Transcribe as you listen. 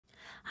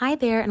Hi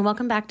there and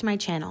welcome back to my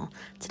channel.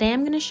 Today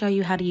I'm going to show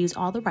you how to use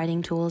all the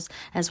writing tools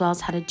as well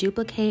as how to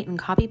duplicate and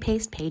copy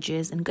paste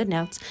pages in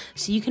Goodnotes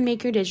so you can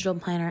make your digital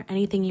planner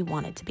anything you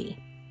want it to be.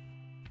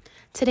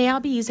 Today I'll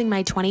be using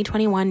my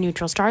 2021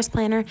 Neutral Stars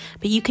Planner,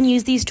 but you can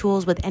use these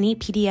tools with any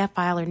PDF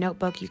file or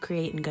notebook you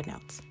create in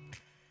Goodnotes.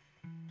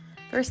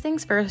 First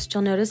things first,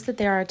 you'll notice that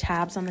there are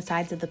tabs on the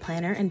sides of the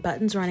planner and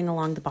buttons running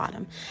along the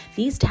bottom.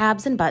 These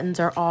tabs and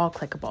buttons are all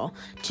clickable.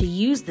 To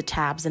use the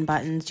tabs and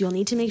buttons, you'll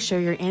need to make sure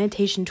your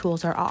annotation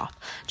tools are off.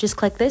 Just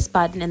click this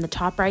button in the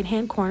top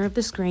right-hand corner of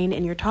the screen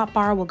and your top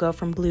bar will go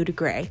from blue to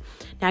gray.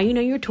 Now you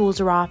know your tools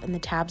are off and the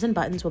tabs and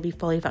buttons will be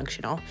fully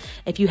functional.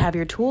 If you have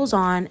your tools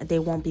on, they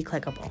won't be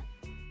clickable.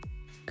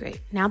 Great.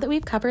 Now that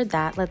we've covered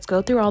that, let's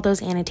go through all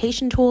those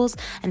annotation tools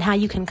and how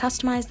you can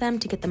customize them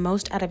to get the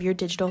most out of your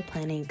digital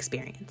planning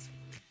experience.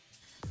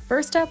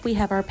 First up, we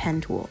have our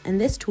pen tool. In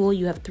this tool,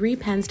 you have 3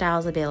 pen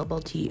styles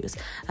available to use: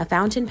 a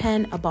fountain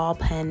pen, a ball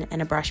pen,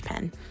 and a brush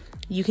pen.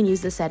 You can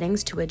use the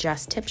settings to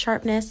adjust tip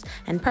sharpness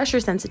and pressure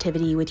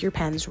sensitivity with your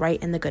pens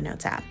right in the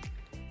Goodnotes app.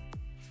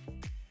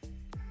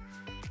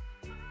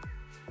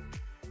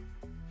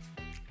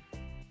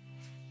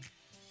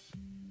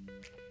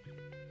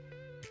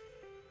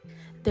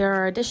 There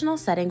are additional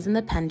settings in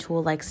the pen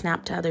tool like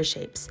snap to other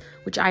shapes,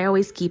 which I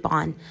always keep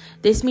on.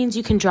 This means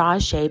you can draw a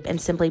shape and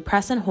simply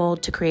press and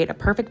hold to create a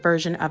perfect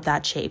version of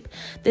that shape.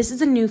 This is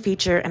a new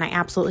feature and I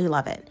absolutely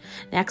love it.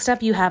 Next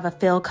up, you have a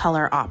fill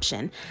color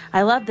option.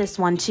 I love this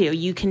one too.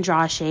 You can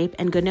draw a shape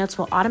and Goodnotes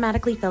will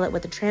automatically fill it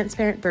with a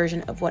transparent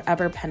version of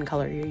whatever pen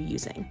color you're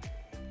using.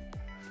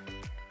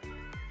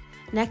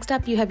 Next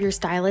up, you have your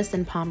stylus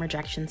and palm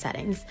rejection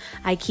settings.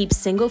 I keep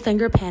single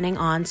finger panning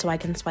on so I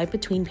can swipe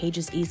between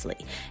pages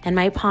easily, and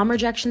my palm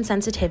rejection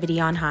sensitivity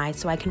on high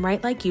so I can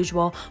write like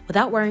usual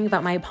without worrying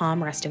about my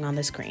palm resting on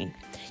the screen.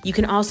 You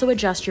can also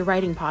adjust your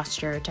writing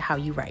posture to how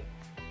you write.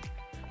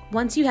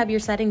 Once you have your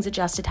settings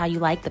adjusted how you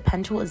like, the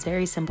pen tool is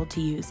very simple to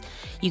use.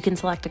 You can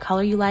select a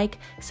color you like,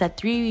 set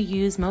 3 you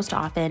use most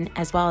often,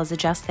 as well as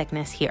adjust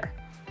thickness here.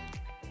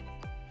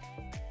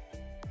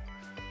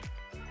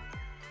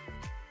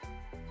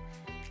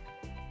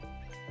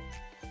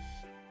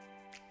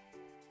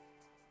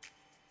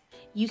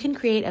 You can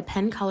create a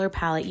pen color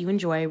palette you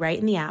enjoy right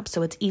in the app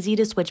so it's easy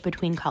to switch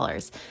between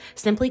colors.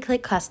 Simply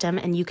click custom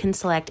and you can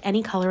select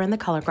any color in the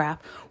color graph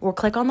or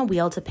click on the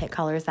wheel to pick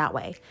colors that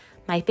way.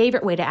 My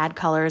favorite way to add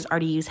colors are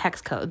to use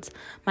hex codes.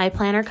 My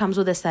planner comes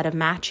with a set of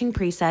matching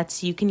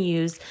presets you can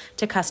use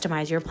to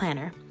customize your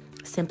planner.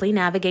 Simply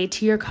navigate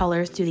to your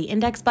colors through the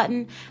index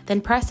button, then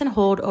press and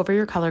hold over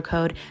your color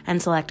code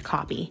and select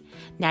copy.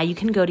 Now you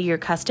can go to your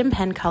custom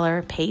pen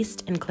color,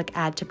 paste, and click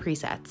add to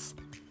presets.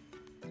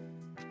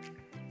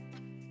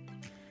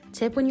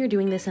 Tip when you're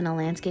doing this in a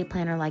landscape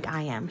planner like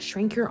I am,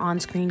 shrink your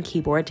on-screen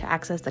keyboard to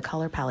access the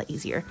color palette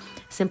easier.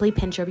 Simply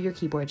pinch over your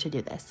keyboard to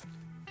do this.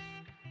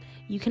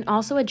 You can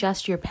also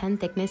adjust your pen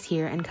thickness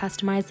here and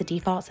customize the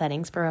default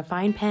settings for a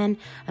fine pen,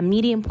 a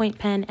medium point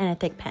pen, and a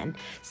thick pen.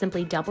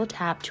 Simply double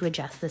tap to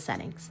adjust the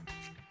settings.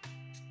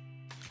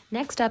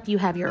 Next up, you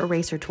have your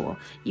eraser tool.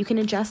 You can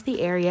adjust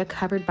the area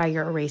covered by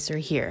your eraser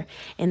here.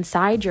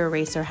 Inside, your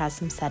eraser has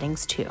some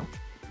settings too.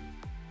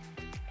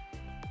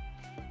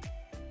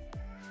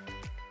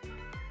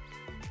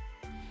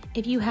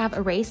 If you have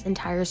Erase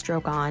Entire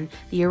Stroke on,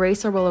 the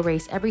eraser will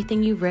erase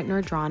everything you've written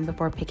or drawn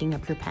before picking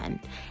up your pen.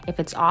 If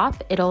it's off,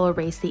 it'll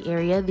erase the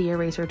area the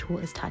eraser tool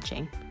is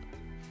touching.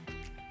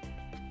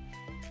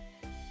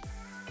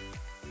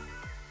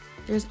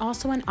 There's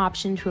also an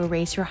option to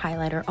erase your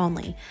highlighter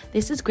only.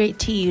 This is great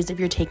to use if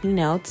you're taking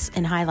notes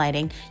and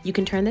highlighting. You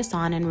can turn this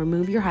on and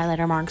remove your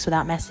highlighter marks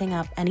without messing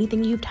up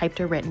anything you've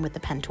typed or written with the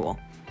pen tool.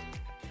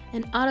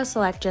 And auto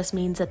select just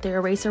means that the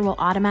eraser will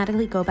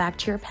automatically go back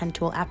to your pen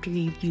tool after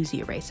you use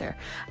the eraser.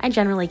 I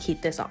generally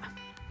keep this off.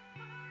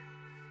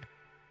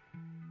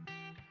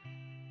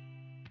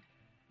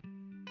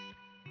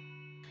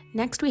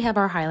 Next, we have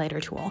our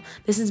highlighter tool.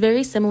 This is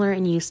very similar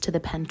in use to the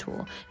pen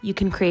tool. You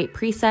can create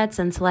presets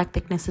and select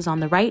thicknesses on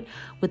the right.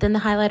 Within the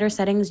highlighter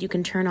settings, you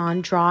can turn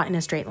on draw in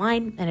a straight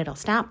line and it'll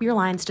snap your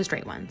lines to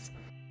straight ones.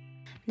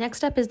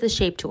 Next up is the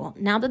shape tool.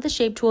 Now that the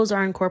shape tools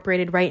are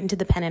incorporated right into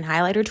the pen and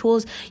highlighter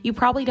tools, you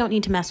probably don't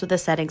need to mess with the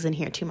settings in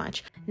here too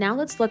much. Now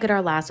let's look at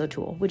our lasso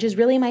tool, which is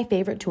really my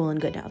favorite tool in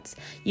Goodnotes.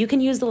 You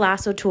can use the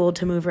lasso tool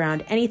to move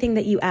around anything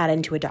that you add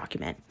into a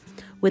document.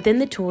 Within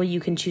the tool, you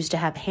can choose to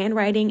have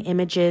handwriting,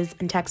 images,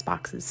 and text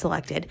boxes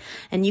selected,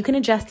 and you can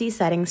adjust these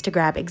settings to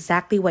grab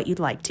exactly what you'd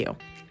like to.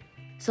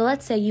 So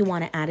let's say you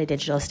want to add a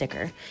digital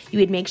sticker. You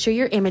would make sure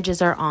your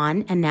images are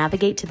on and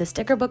navigate to the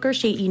sticker book or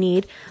sheet you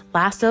need,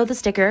 lasso the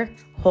sticker,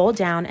 hold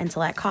down and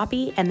select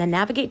copy, and then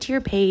navigate to your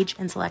page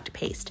and select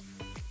paste.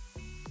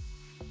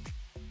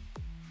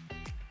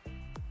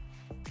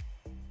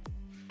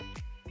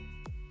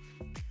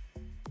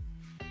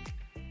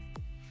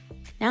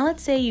 Now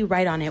let's say you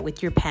write on it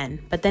with your pen,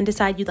 but then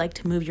decide you'd like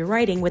to move your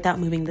writing without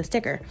moving the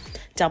sticker.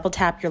 Double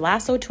tap your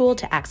lasso tool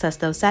to access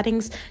those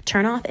settings,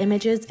 turn off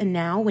images, and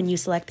now when you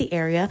select the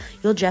area,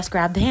 you'll just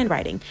grab the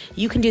handwriting.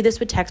 You can do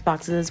this with text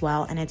boxes as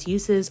well, and its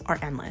uses are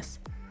endless.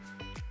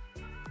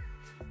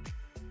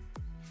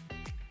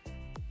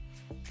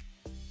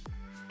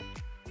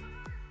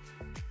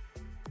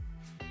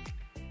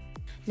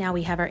 Now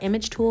we have our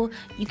image tool.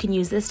 You can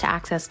use this to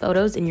access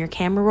photos in your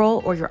camera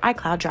roll or your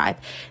iCloud drive.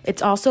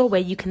 It's also a way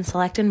you can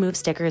select and move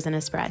stickers in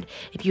a spread.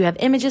 If you have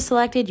images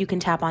selected, you can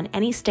tap on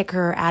any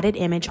sticker or added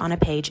image on a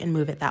page and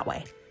move it that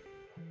way.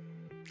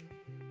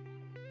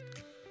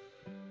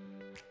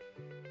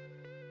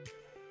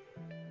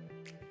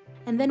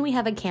 And then we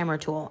have a camera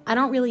tool. I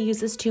don't really use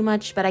this too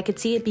much, but I could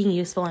see it being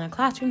useful in a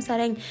classroom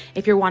setting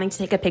if you're wanting to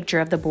take a picture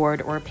of the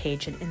board or a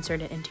page and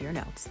insert it into your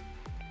notes.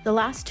 The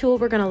last tool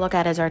we're going to look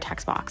at is our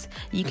text box.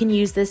 You can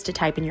use this to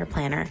type in your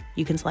planner.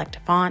 You can select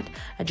a font,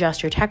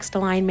 adjust your text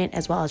alignment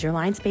as well as your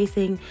line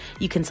spacing.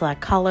 You can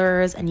select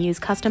colors and use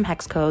custom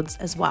hex codes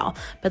as well.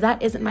 But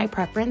that isn't my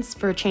preference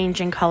for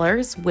changing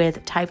colors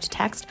with typed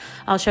text.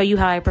 I'll show you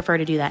how I prefer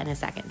to do that in a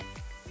second.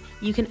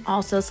 You can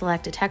also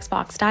select a text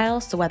box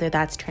style, so whether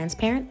that's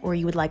transparent or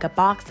you would like a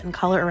box and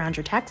color around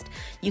your text,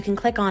 you can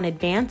click on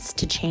Advanced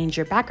to change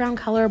your background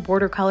color,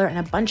 border color, and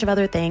a bunch of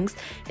other things.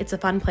 It's a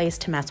fun place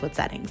to mess with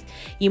settings.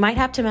 You might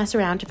have to mess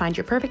around to find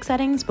your perfect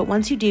settings, but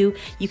once you do,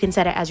 you can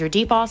set it as your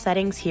default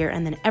settings here,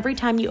 and then every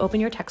time you open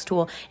your text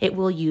tool, it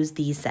will use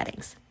these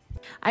settings.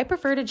 I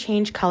prefer to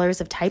change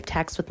colors of typed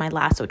text with my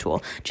lasso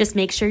tool. Just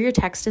make sure your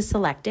text is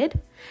selected,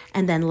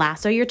 and then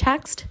lasso your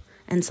text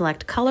and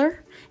select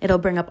color. It'll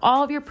bring up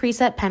all of your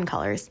preset pen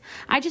colors.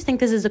 I just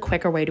think this is a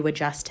quicker way to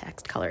adjust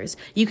text colors.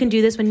 You can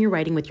do this when you're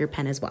writing with your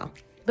pen as well.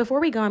 Before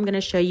we go, I'm going to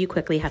show you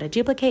quickly how to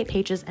duplicate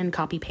pages and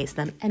copy paste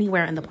them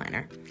anywhere in the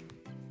planner.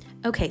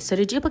 Okay, so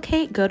to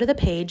duplicate, go to the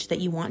page that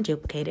you want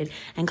duplicated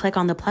and click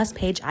on the plus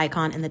page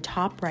icon in the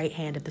top right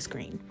hand of the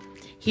screen.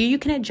 Here you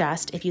can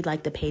adjust if you'd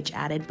like the page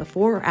added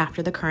before or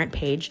after the current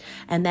page,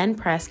 and then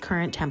press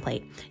current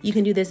template. You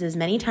can do this as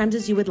many times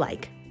as you would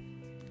like.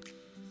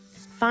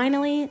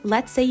 Finally,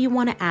 let's say you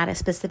want to add a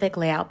specific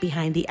layout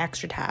behind the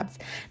extra tabs.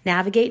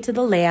 Navigate to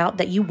the layout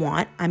that you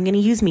want. I'm going to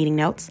use meeting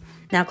notes.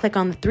 Now click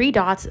on the three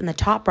dots in the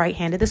top right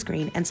hand of the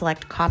screen and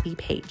select copy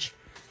page.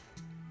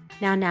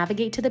 Now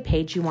navigate to the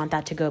page you want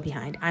that to go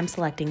behind. I'm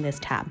selecting this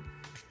tab.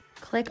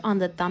 Click on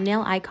the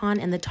thumbnail icon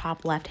in the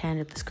top left hand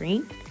of the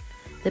screen.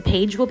 The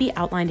page will be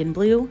outlined in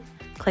blue.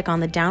 Click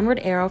on the downward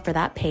arrow for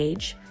that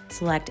page.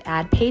 Select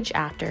add page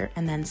after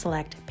and then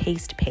select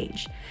paste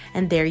page.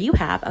 And there you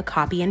have a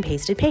copy and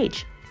pasted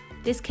page.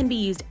 This can be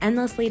used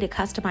endlessly to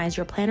customize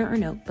your planner or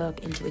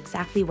notebook into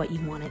exactly what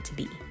you want it to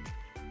be.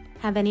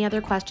 Have any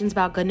other questions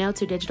about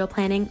Goodnotes or digital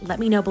planning? Let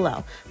me know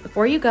below.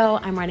 Before you go,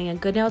 I'm running a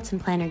Goodnotes and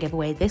planner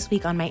giveaway this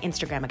week on my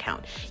Instagram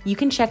account. You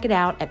can check it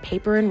out at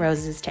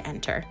papernroses to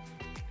enter.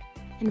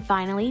 And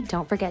finally,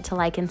 don't forget to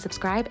like and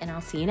subscribe, and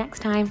I'll see you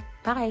next time.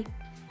 Bye.